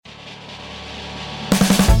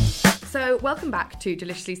So welcome back to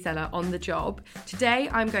Deliciously Stella on the Job. Today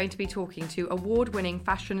I'm going to be talking to award-winning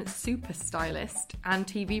fashion super stylist and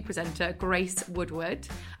TV presenter Grace Woodward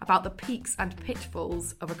about the peaks and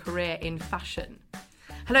pitfalls of a career in fashion.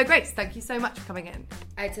 Hello Grace, thank you so much for coming in.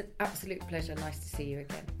 It's an absolute pleasure. Nice to see you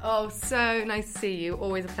again. Oh, so nice to see you.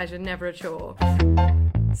 Always a pleasure, never a chore.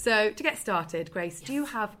 So to get started, Grace, do you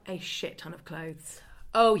have a shit ton of clothes?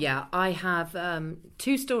 Oh yeah, I have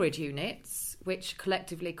 2 storage units, which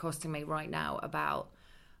collectively costing me right now about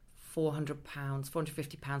 £400,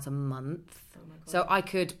 £450 a month. Oh my God. So I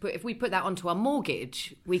could if we put that onto our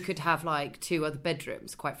mortgage, we could have like 2 other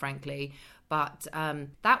bedrooms, quite frankly. But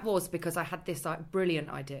that was because I had this brilliant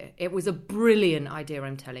idea. It was a brilliant idea,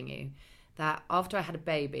 I'm telling you, that after I had a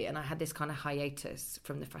baby and I had this kind of hiatus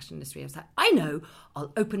from the fashion industry, I was like, I know,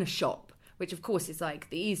 I'll open a shop, which of course is like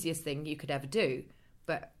the easiest thing you could ever do.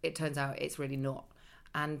 But it turns out it's really not.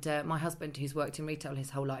 And my husband, who's worked in retail his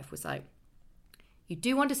whole life, was like, you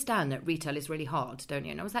do understand that retail is really hard, don't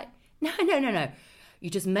you? And I was like, no. You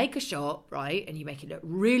just make a shop, right? And you make it look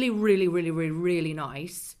really, really, really, really, really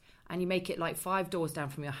nice. And you make it like 5 doors down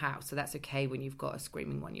from your house. So that's okay when you've got a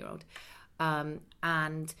screaming 1-year-old.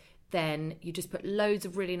 And then you just put loads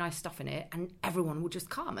of really nice stuff in it and everyone will just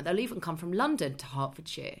come. And they'll even come from London to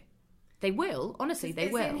Hertfordshire. They will, honestly, they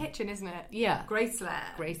will. It's in Hitchin, isn't it? Yeah.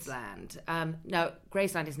 Graceland. No,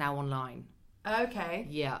 Graceland is now online. Okay.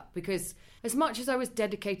 Yeah, because as much as I was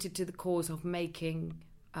dedicated to the cause of making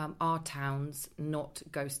our towns not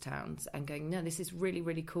ghost towns and going, no, this is really,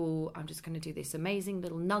 really cool. I'm just going to do this amazing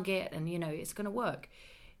little nugget and, it's going to work.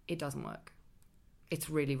 It doesn't work.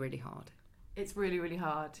 It's really, really hard. It's really, really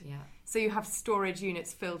hard. Yeah. So you have storage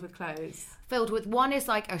units filled with clothes? One is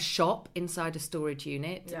like a shop inside a storage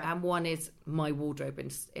unit, yeah. And one is my wardrobe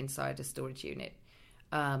inside a storage unit.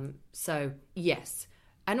 So, yes.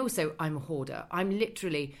 And also, I'm a hoarder. I'm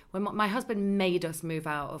literally, when my husband made us move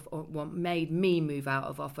out of, or made me move out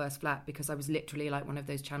of our first flat because I was literally like one of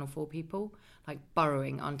those Channel 4 people, like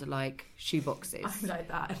burrowing under like shoeboxes. I'm like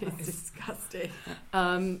that. It's disgusting.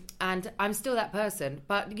 And I'm still that person.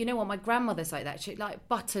 But you know what? My grandmother's like that. She like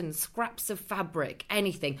buttons, scraps of fabric,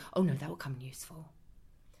 anything. Oh no, that will come in useful.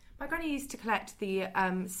 My granny used to collect the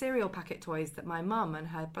cereal packet toys that my mum and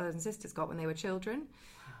her brothers and sisters got when they were children.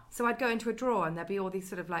 So I'd go into a drawer and there'd be all these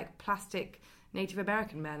sort of like plastic Native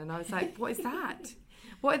American men. And I was like, what is that?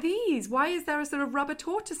 What are these? Why is there a sort of rubber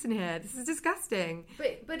tortoise in here? This is disgusting.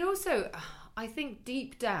 But also, I think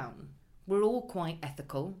deep down, we're all quite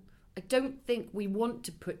ethical. I don't think we want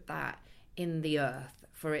to put that in the earth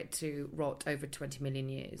for it to rot over 20 million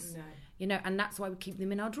years. No. And that's why we keep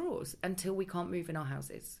them in our drawers until we can't move in our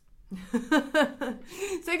houses.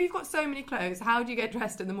 So if you've got so many clothes, how do you get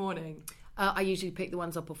dressed in the morning? I usually pick the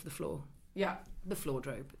ones up off the floor. Yeah. The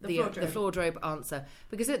floor-drobe. The floor-drobe answer.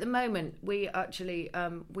 Because at the moment, we actually,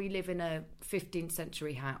 we live in a 15th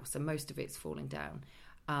century house and most of it's falling down.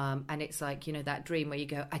 And it's like, that dream where you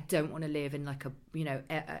go, I don't want to live in like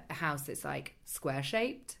a house that's like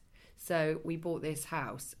square-shaped. So we bought this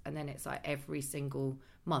house and then it's like every single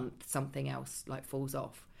month something else like falls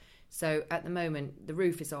off. So at the moment, the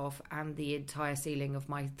roof is off and the entire ceiling of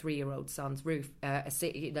my 3-year-old son's roof,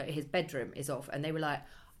 his bedroom is off. And they were like,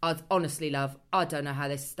 honestly, love, I don't know how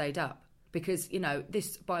this stayed up. Because,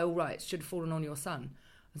 this, by all rights, should have fallen on your son.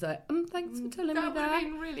 I was like, thanks for telling me that. That would have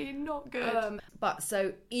been really not good. But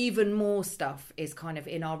so even more stuff is kind of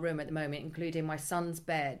in our room at the moment, including my son's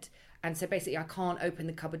bed. And so basically I can't open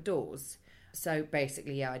the cupboard doors. So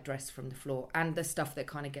basically, I dress from the floor and the stuff that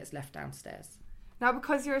kind of gets left downstairs. Now,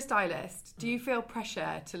 because you're a stylist, do you feel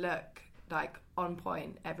pressure to look like on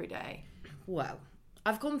point every day? Well,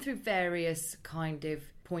 I've gone through various kind of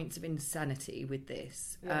points of insanity with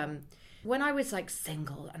this. Yeah. When I was like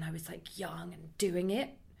single and I was like young and doing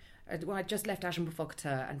it, when I just left Agent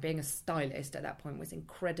Provocateur and being a stylist at that point was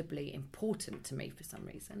incredibly important to me for some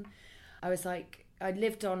reason. I was like, I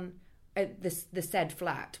lived on the said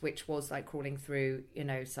flat, which was like crawling through,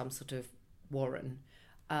 some sort of warren.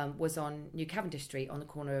 Was on New Cavendish Street on the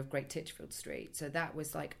corner of Great Titchfield Street. So that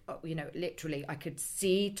was like, literally I could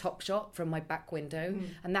see Topshop from my back window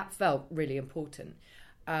and that felt really important.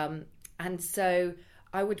 And so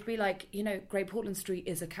I would be like, Great Portland Street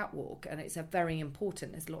is a catwalk and it's a very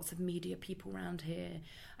important. There's lots of media people around here.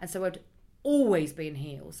 And so I'd always be in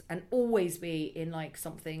heels and always be in like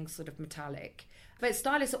something sort of metallic. But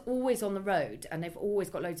stylists are always on the road and they've always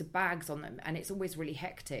got loads of bags on them and it's always really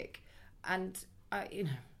hectic. And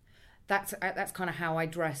that's kind of how I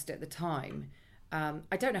dressed at the time.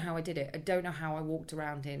 I don't know how I did it. I don't know how I walked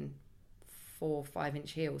around in 4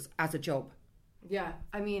 5-inch heels as a job. Yeah,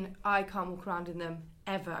 I mean, I can't walk around in them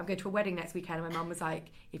ever. I'm going to a wedding next weekend, and my mum was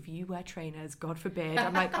like, if you wear trainers, God forbid.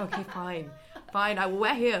 I'm like, okay, fine, I will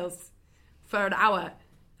wear heels for an hour,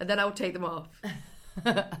 and then I'll take them off.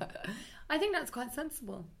 I think that's quite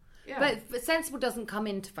sensible. Yeah. But sensible doesn't come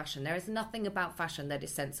into fashion. There is nothing about fashion that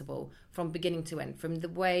is sensible from beginning to end, from the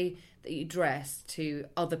way that you dress to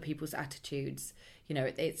other people's attitudes. You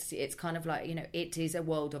know, it's kind of like, you know, it is a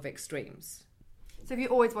world of extremes. So have you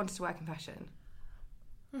always wanted to work in fashion?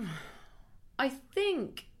 I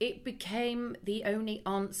think it became the only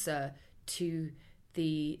answer to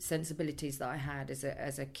the sensibilities that I had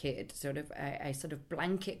as a kid, sort of a sort of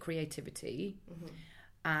blanket creativity. Mm-hmm.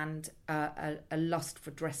 And a lust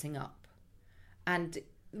for dressing up. And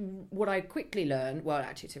what I quickly learned, well,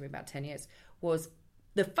 actually it took me about 10 years, was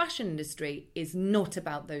the fashion industry is not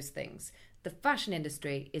about those things. The fashion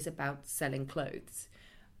industry is about selling clothes.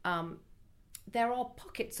 There are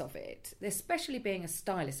pockets of it, especially being a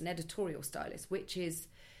stylist, an editorial stylist, which is,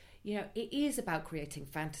 you know, it is about creating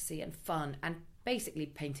fantasy and fun and basically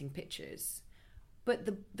painting pictures. But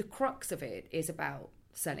the crux of it is about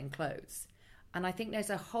selling clothes. And I think there's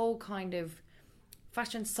a whole kind of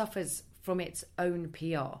fashion suffers from its own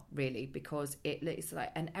PR, really, because it's like,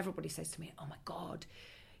 and everybody says to me, oh my God,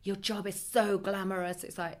 your job is so glamorous.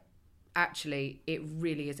 It's like, actually, it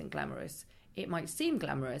really isn't glamorous. It might seem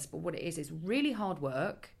glamorous, but what it is really hard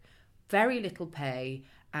work, very little pay,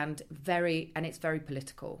 and it's very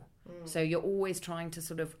political. So you're always trying to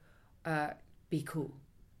sort of be cool.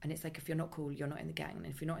 And it's like, if you're not cool, you're not in the gang. And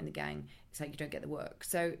if you're not in the gang, it's like you don't get the work.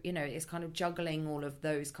 So, you know, it's kind of juggling all of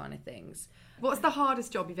those kind of things. What's the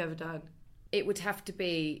hardest job you've ever done? It would have to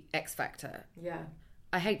be X Factor. Yeah.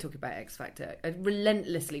 I hate talking about X Factor.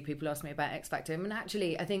 Relentlessly, people ask me about X Factor. I mean,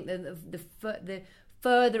 actually, I think the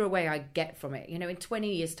further away I get from it, you know, in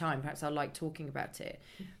 20 years' time, perhaps I'll like talking about it.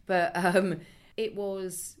 But it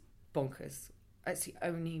was bonkers. That's the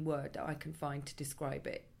only word that I can find to describe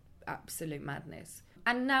it. Absolute madness.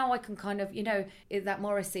 And now I can kind of, you know, that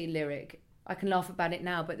Morrissey lyric, I can laugh about it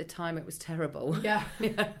now, but at the time it was terrible. Yeah.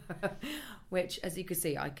 Which, as you can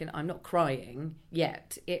see, I'm not crying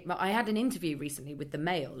yet. I had an interview recently with the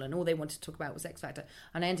Mail, and all they wanted to talk about was X Factor,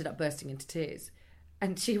 and I ended up bursting into tears.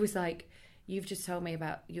 And she was like, you've just told me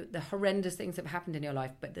about the horrendous things that have happened in your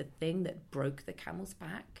life, but the thing that broke the camel's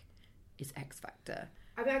back is X Factor.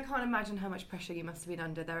 I mean, I can't imagine how much pressure you must have been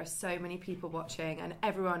under. There are so many people watching, and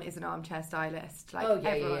everyone is an armchair stylist. Like,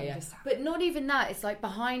 everyone. Just... But not even that. It's like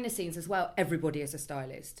behind the scenes as well. Everybody is a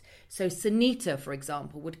stylist. So Sunita, for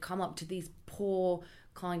example, would come up to these poor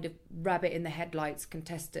kind of rabbit in the headlights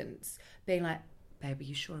contestants, being like, "Babe, are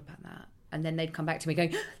you sure about that?" And then they'd come back to me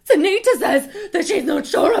going, "Sunita says that she's not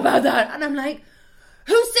sure about that," and I'm like,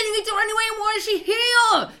 who's sitting the door anyway, and why is she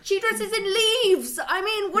here? She dresses in leaves. I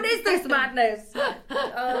mean, what is this madness?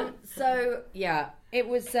 So, yeah, it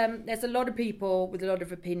was, there's a lot of people with a lot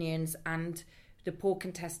of opinions, and the poor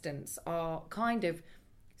contestants are kind of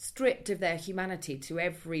stripped of their humanity to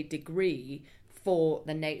every degree for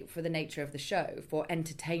the nature of the show, for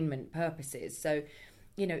entertainment purposes. So,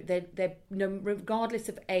 you know, they're regardless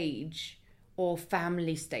of age or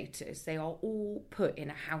family status, they are all put in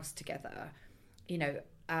a house together. You know,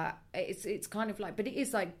 it's kind of like, but it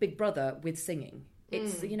is like Big Brother with singing.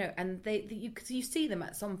 It's, you know, and you see them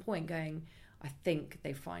at some point going, I think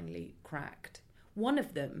they finally cracked. One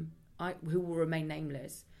of them, who will remain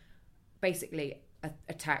nameless, basically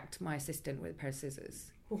attacked my assistant with a pair of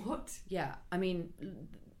scissors. What? Yeah, I mean,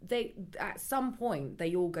 they at some point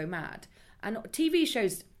they all go mad, and TV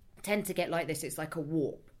shows tend to get like this. It's like a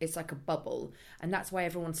warp. It's like a bubble, and that's why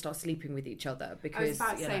everyone starts sleeping with each other. Because I was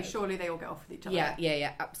about to say, surely they all get off with each other.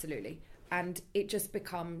 Yeah, absolutely. And it just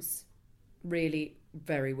becomes really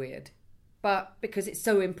very weird. But because it's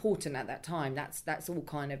so important at that time, that's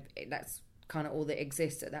kind of all that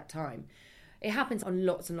exists at that time. It happens on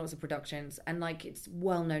lots and lots of productions, and like it's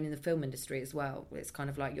well known in the film industry as well. It's kind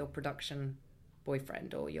of like your production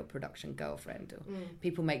boyfriend or your production girlfriend, or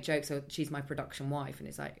people make jokes, or she's my production wife, and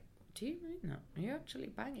it's like, do you really know? Are you actually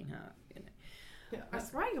banging her? You know. Yeah, I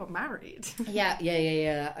swear you're married.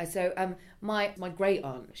 Yeah. So my great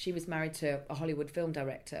aunt, she was married to a Hollywood film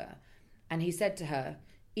director, and he said to her,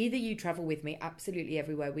 either you travel with me absolutely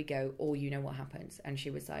everywhere we go, or you know what happens. And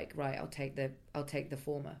she was like, right, I'll take the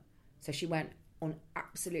former. So she went on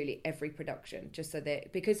absolutely every production, just so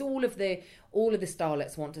that, because all of the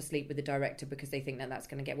starlets want to sleep with the director because they think that that's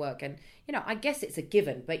going to get work. And you know, I guess it's a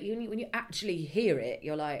given, but when you actually hear it,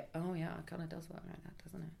 you're like, oh yeah, it kind of does work like that,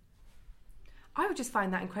 doesn't it? I would just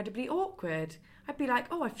find that incredibly awkward. I'd be like,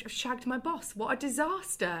 oh, I've shagged my boss. What a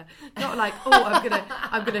disaster. Not like, oh,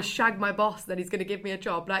 I'm gonna shag my boss, then he's gonna give me a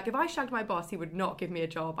job. Like, if I shagged my boss, he would not give me a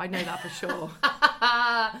job. I know that for sure.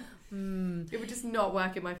 It would just not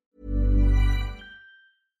work in my...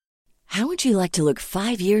 How would you like to look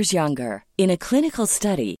 5 years younger? In a clinical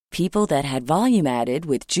study, people that had volume added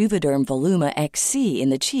with Juvederm Voluma XC in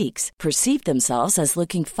the cheeks perceived themselves as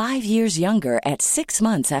looking 5 years younger at 6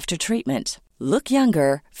 months after treatment. Look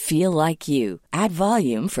younger, feel like you. Add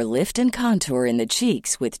volume for lift and contour in the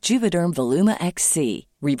cheeks with Juvederm Voluma XC.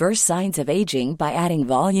 Reverse signs of aging by adding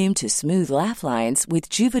volume to smooth laugh lines with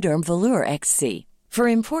Juvederm Volure XC. For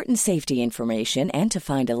important safety information and to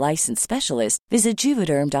find a licensed specialist, visit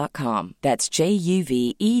Juvederm.com. That's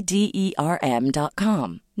JUVEDERM.com.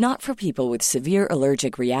 Not for people with severe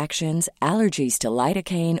allergic reactions, allergies to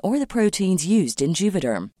lidocaine, or the proteins used in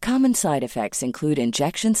Juvederm. Common side effects include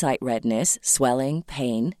injection site redness, swelling,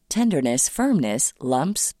 pain, tenderness, firmness,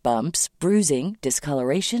 lumps, bumps, bruising,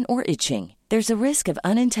 discoloration, or itching. There's a risk of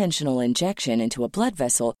unintentional injection into a blood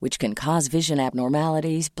vessel, which can cause vision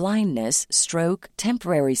abnormalities, blindness, stroke,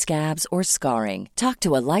 temporary scabs, or scarring. Talk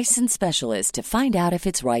to a licensed specialist to find out if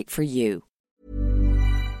it's right for you.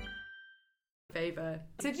 Favour.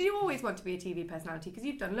 So did you always want to be a TV personality? Because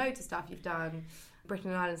you've done loads of stuff. You've done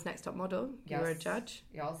Britain and Ireland's Next Top Model. Yes. You were a judge.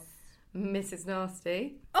 Yes. Mrs.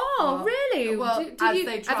 Nasty. Oh, really? Well, have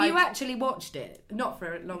you actually watched it? Not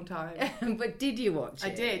for a long time. But did you watch it? I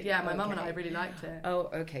did, yeah. My mum and I really liked it. Oh,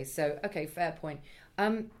 okay. So, fair point.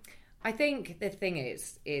 I think the thing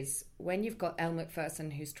is when you've got Elle Macpherson,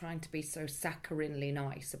 who's trying to be so saccharinely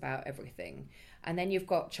nice about everything, and then you've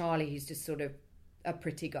got Charlie, who's just sort of a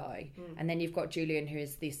pretty guy, and then you've got Julian, who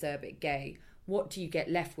is the acerbic gay, what do you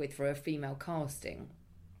get left with for a female casting?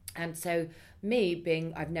 And so me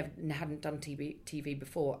being, hadn't done TV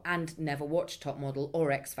before and never watched Top Model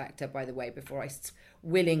or X Factor, by the way, before I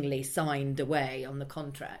willingly signed away on the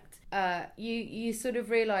contract. You sort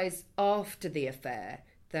of realise after the affair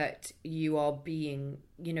that you're being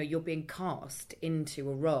cast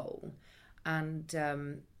into a role.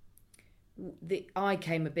 And I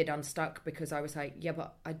came a bit unstuck because I was like, yeah,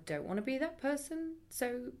 but I don't want to be that person.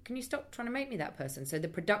 So can you stop trying to make me that person? So the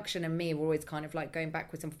production and me were always kind of like going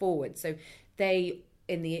backwards and forwards. So they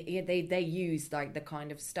used like the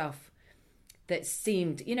kind of stuff that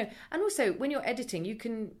seemed, and also when you're editing, you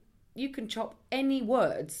can chop any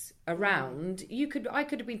words around. I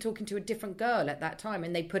could have been talking to a different girl at that time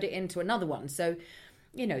and they put it into another one. So,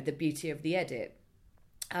 the beauty of the edit.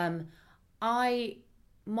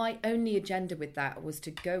 My only agenda with that was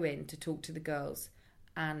to go in to talk to the girls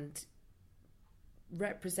and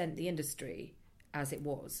represent the industry as it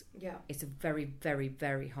was. Yeah. It's a very, very,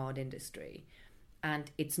 very hard industry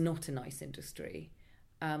and it's not a nice industry.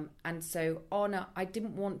 And so I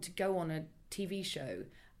didn't want to go on a TV show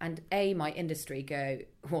and A, my industry go,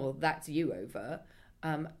 well, that's you over.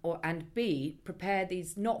 And B,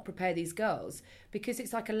 not prepare these girls, because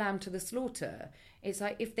it's like a lamb to the slaughter. It's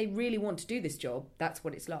like, if they really want to do this job, that's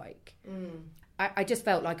what it's like. I just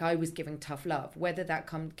felt like I was giving tough love, whether that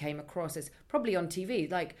came across as probably on TV,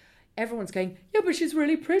 like everyone's going, yeah, but she's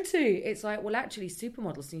really pretty. It's like, well, actually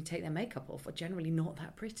supermodels, when you take their makeup off, are generally not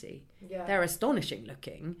that pretty. Yeah. They're astonishing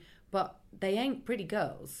looking, but they ain't pretty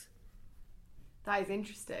girls. That is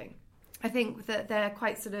interesting. I think that they're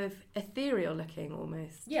quite sort of ethereal looking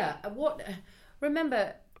almost. Yeah.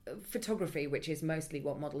 Remember, photography, which is mostly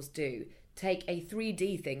what models do, take a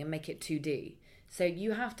 3D thing and make it 2D. So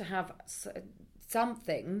you have to have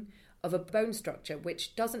something of a bone structure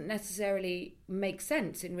which doesn't necessarily make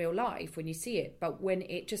sense in real life when you see it, but when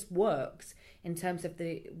it just works in terms of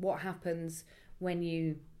what happens when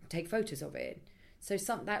you take photos of it. So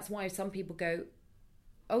that's why some people go,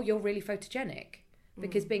 oh, you're really photogenic.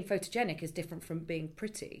 Because being photogenic is different from being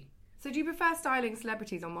pretty. So do you prefer styling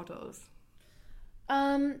celebrities or models?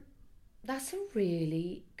 That's a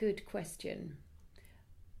really good question.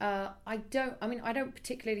 I don't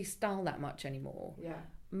particularly style that much anymore. Yeah.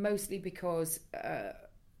 Mostly because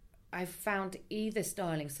I've found either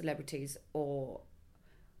styling celebrities or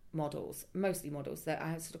models, mostly models, that I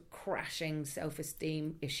have sort of crashing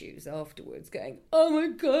self-esteem issues afterwards, going, oh my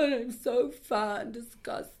God, I'm so fat and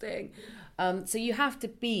disgusting. So you have to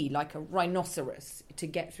be like a rhinoceros to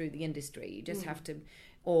get through the industry. You just have to,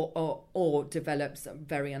 or develop some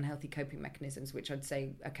very unhealthy coping mechanisms, which I'd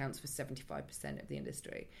say accounts for 75% of the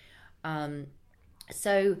industry.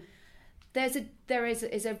 So there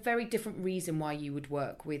is a very different reason why you would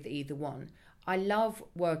work with either one. I love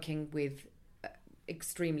working with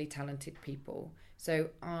extremely talented people. So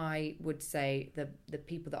I would say the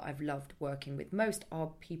people that I've loved working with most are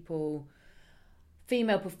people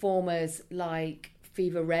female performers like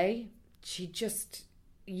Fever Ray, she just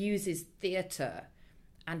uses theatre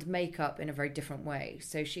and makeup in a very different way.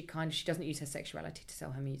 So she doesn't use her sexuality to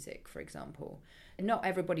sell her music, for example. And not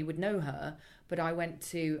everybody would know her, but I went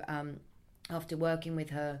to, after working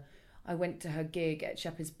with her, I went to her gig at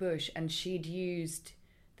Shepherd's Bush, and she'd used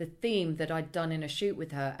the theme that I'd done in a shoot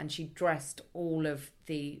with her, and she dressed all of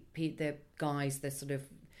the guys, the sort of,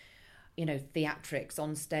 you know, theatrics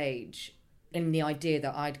on stage in the idea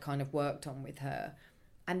that I'd kind of worked on with her.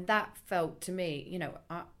 And that felt to me, you know,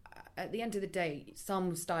 at the end of the day,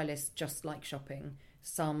 some stylists just like shopping.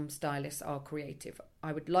 Some stylists are creative.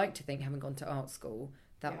 I would like to think, having gone to art school,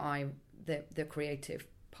 that I'm the creative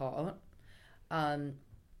part.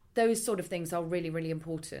 Those sort of things are really, really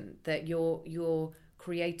important, that you're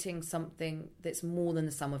creating something that's more than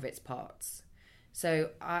the sum of its parts. So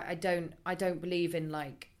I don't believe in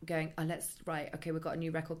like going, we've got a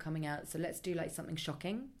new record coming out, so let's do like something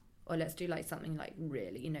shocking, or let's do like something like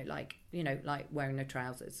really, like wearing no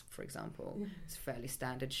trousers, for example. Mm-hmm. It's a fairly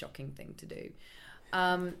standard shocking thing to do.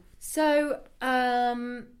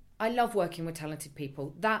 I love working with talented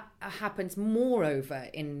people. That happens moreover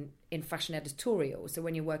in fashion editorial. So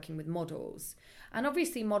when you're working with models, and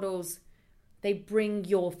obviously models, they bring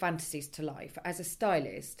your fantasies to life. As a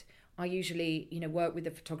stylist, I usually, work with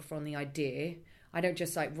the photographer on the idea. I don't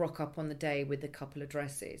just like rock up on the day with a couple of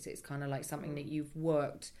dresses. It's kind of like something that you've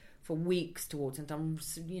worked for weeks towards and done,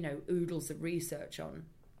 oodles of research on.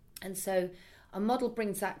 And so a model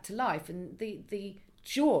brings that to life, and the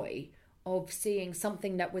joy of seeing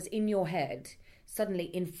something that was in your head suddenly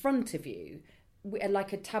in front of you,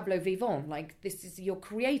 like a tableau vivant, like this is, you're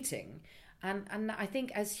creating. And I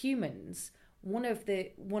think as humans, one of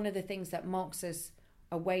the things that marks us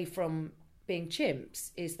away from being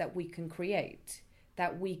chimps is that we can create,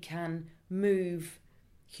 that we can move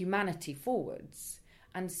humanity forwards.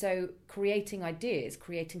 And so creating ideas,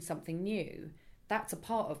 creating something new, that's a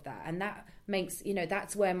part of that. And that makes,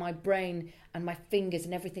 that's where my brain and my fingers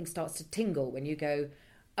and everything starts to tingle when you go,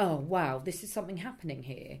 oh, wow, this is something happening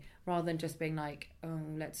here, rather than just being like, oh,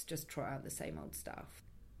 let's just try out the same old stuff.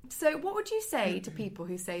 So what would you say to people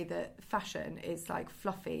who say that fashion is like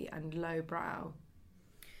fluffy and lowbrow?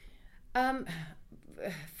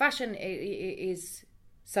 Fashion is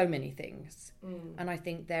so many things. And I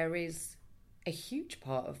think there is a huge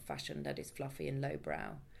part of fashion that is fluffy and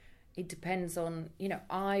lowbrow. It depends on,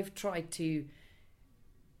 I've tried to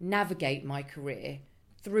navigate my career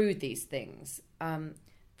through these things.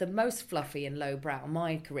 The most fluffy and lowbrow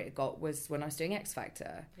my career got was when I was doing X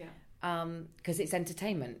Factor. Yeah. Because it's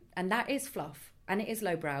entertainment, and that is fluff, and it is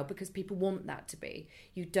lowbrow because people want that to be.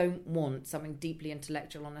 You don't want something deeply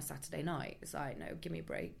intellectual on a Saturday night. It's like, no, give me a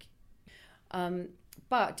break.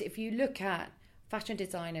 But if you look at fashion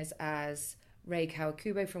designers as Rei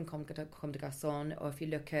Kawakubo from Comme des Garçons, or if you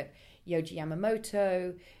look at Yohji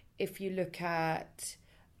Yamamoto, if you look at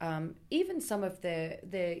even some of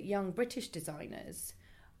the young British designers,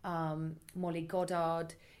 Molly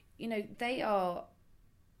Goddard, they are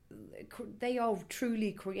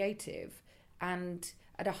truly creative, and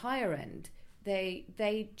at a higher end,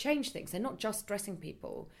 they change things. They're not just dressing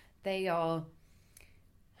people.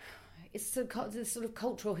 It's the sort of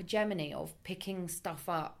cultural hegemony of picking stuff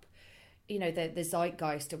up. The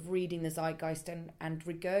zeitgeist of reading the zeitgeist and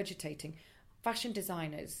regurgitating. Fashion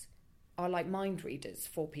designers are like mind readers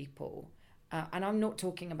for people. And I'm not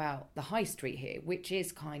talking about the high street here, which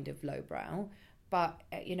is kind of lowbrow. But,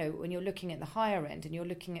 when you're looking at the higher end and you're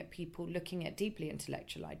looking at people looking at deeply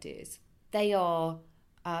intellectual ideas, they are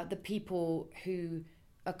the people who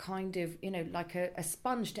are kind of, like a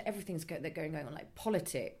sponge to everything that's going on, like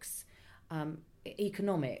politics,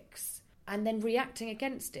 economics, and then reacting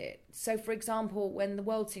against it. So, for example, when the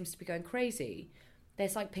world seems to be going crazy,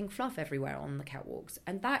 there's like pink fluff everywhere on the catwalks.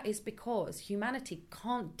 And that is because humanity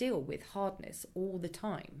can't deal with hardness all the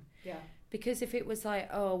time. Yeah. Because if it was like,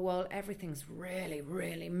 oh, well, everything's really,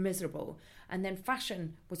 really miserable, and then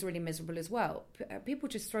fashion was really miserable as well, people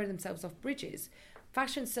just throw themselves off bridges.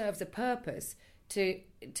 Fashion serves a purpose to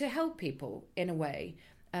help people, in a way,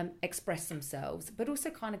 express themselves, but also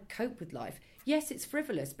kind of cope with life. Yes, it's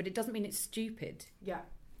frivolous, but it doesn't mean it's stupid. Yeah,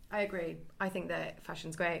 I agree. I think that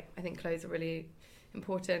fashion's great. I think clothes are really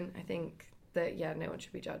important. I think that, no one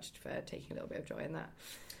should be judged for taking a little bit of joy in that.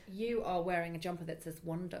 You are wearing a jumper that says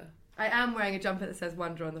Wonder. I am wearing a jumper that says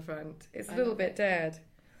Wonder on the front. It's a little bit dared.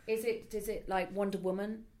 Is it like Wonder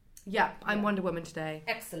Woman? Yeah, I'm Wonder Woman today.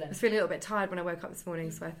 Excellent. I was feeling a little bit tired when I woke up this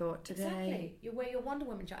morning, so I thought today... Exactly. You wear your Wonder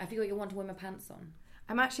Woman jumper. Have you got your Wonder Woman pants on?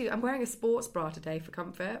 I'm wearing a sports bra today for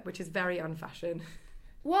comfort, which is very unfashion.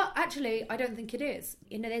 Well, actually, I don't think it is.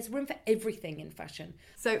 There's room for everything in fashion.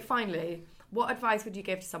 So finally, what advice would you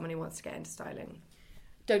give to someone who wants to get into styling?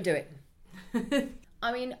 Don't do it.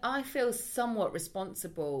 I mean, I feel somewhat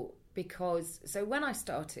responsible because, so when I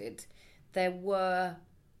started, there were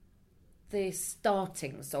the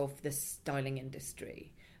startings of the styling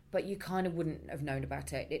industry, but you kind of wouldn't have known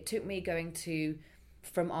about it. It took me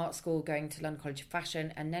from art school, going to London College of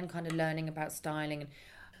Fashion, and then kind of learning about styling.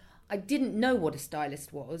 I didn't know what a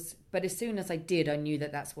stylist was, but as soon as I did, I knew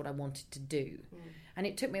that that's what I wanted to do. And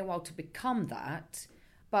it took me a while to become that,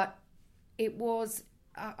 but it was,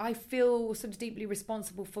 I feel sort of deeply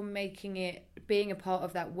responsible for being a part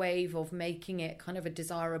of that wave of making it kind of a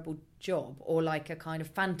desirable job, or like a kind of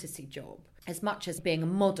fantasy job, as much as being a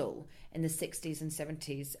model in the 60s and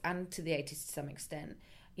 70s and to the 80s to some extent.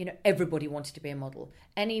 Everybody wanted to be a model.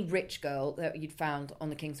 Any rich girl that you'd found on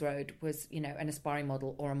the King's Road was, an aspiring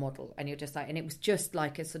model or a model. And you're just like, and it was just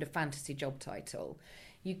like a sort of fantasy job title.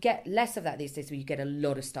 You get less of that these days, where you get a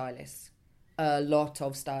lot of stylists. And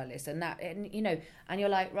you're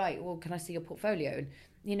like, right, well, can I see your portfolio?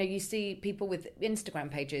 And, you see people with Instagram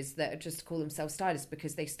pages that just call themselves stylists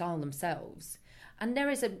because they style themselves. And there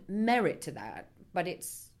is a merit to that, but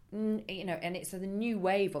it's, and it's a new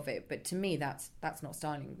wave of it, but to me that's not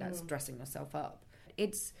styling, that's dressing yourself up.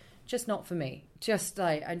 It's just not for me.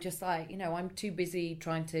 I'm too busy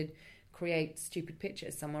trying to create stupid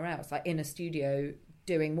pictures somewhere else, like in a studio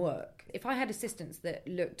doing work. If I had assistants that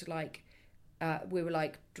looked like we were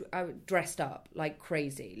like dressed up like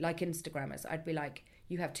crazy, like Instagrammers, I'd be like,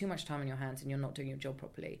 you have too much time on your hands and you're not doing your job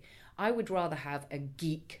properly. I would rather have a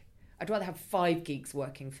geek. I'd rather have 5 geeks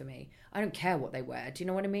working for me. I don't care what they wear. Do you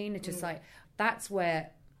know what I mean? It's just like, that's where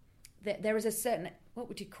there is a certain, what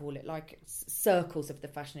would you call it, like circles of the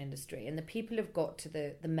fashion industry. And the people who've got to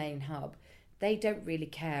the main hub, they don't really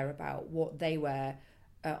care about what they wear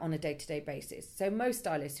on a day-to-day basis. So most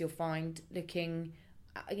stylists you'll find looking,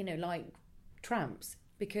 like tramps,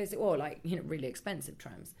 really expensive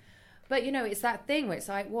tramps. But, it's that thing where it's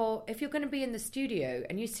like, well, if you're going to be in the studio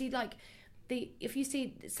and you see like, if you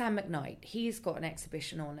see Sam McKnight, he's got an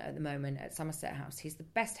exhibition on at the moment at Somerset House. He's the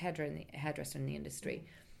best hairdresser in the industry.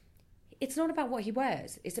 It's not about what he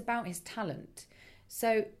wears. It's about his talent.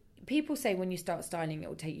 So people say when you start styling, it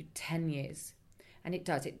will take you 10 years. And it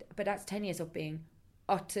does. But that's 10 years of being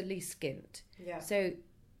utterly skint. Yeah. So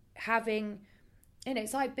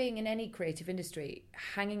it's like being in any creative industry,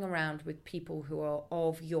 hanging around with people who are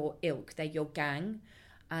of your ilk. They're your gang.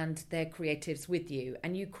 And they're creatives with you,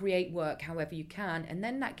 and you create work however you can, and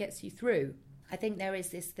then that gets you through. I think there is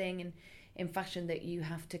this thing in fashion that you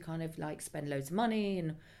have to kind of like spend loads of money,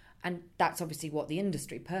 and that's obviously what the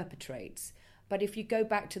industry perpetrates. But if you go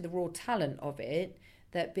back to the raw talent of it,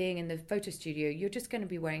 that being in the photo studio, you're just going to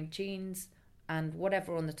be wearing jeans and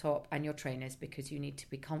whatever on the top and your trainers because you need to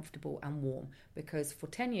be comfortable and warm. Because for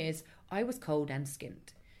 10 years, I was cold and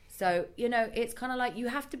skint. So, it's kind of like you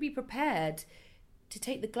have to be prepared to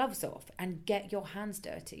take the gloves off and get your hands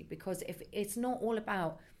dirty, because if it's not all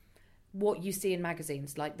about what you see in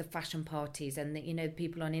magazines like the fashion parties and the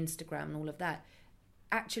people on Instagram and all of that,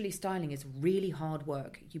 actually styling is really hard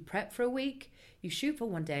work. You prep for a week, you shoot for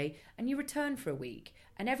one day, and you return for a week,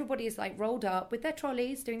 and everybody is like rolled up with their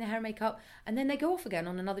trolleys doing their hair and makeup, and then they go off again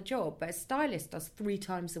on another job. But a stylist does 3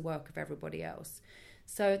 times the work of everybody else.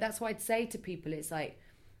 So that's why I'd say to people, it's like,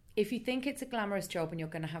 if you think it's a glamorous job and you're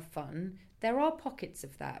going to have fun, there are pockets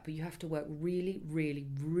of that, but you have to work really, really,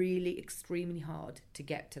 really extremely hard to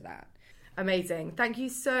get to that. Amazing. Thank you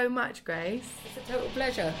so much, Grace. It's a total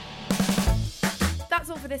pleasure. That's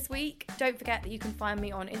all for this week. Don't forget that you can find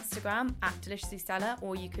me on Instagram @deliciouslystella,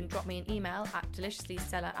 or you can drop me an email at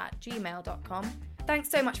deliciouslystella@gmail.com. Thanks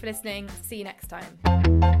so much for listening. See you next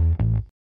time.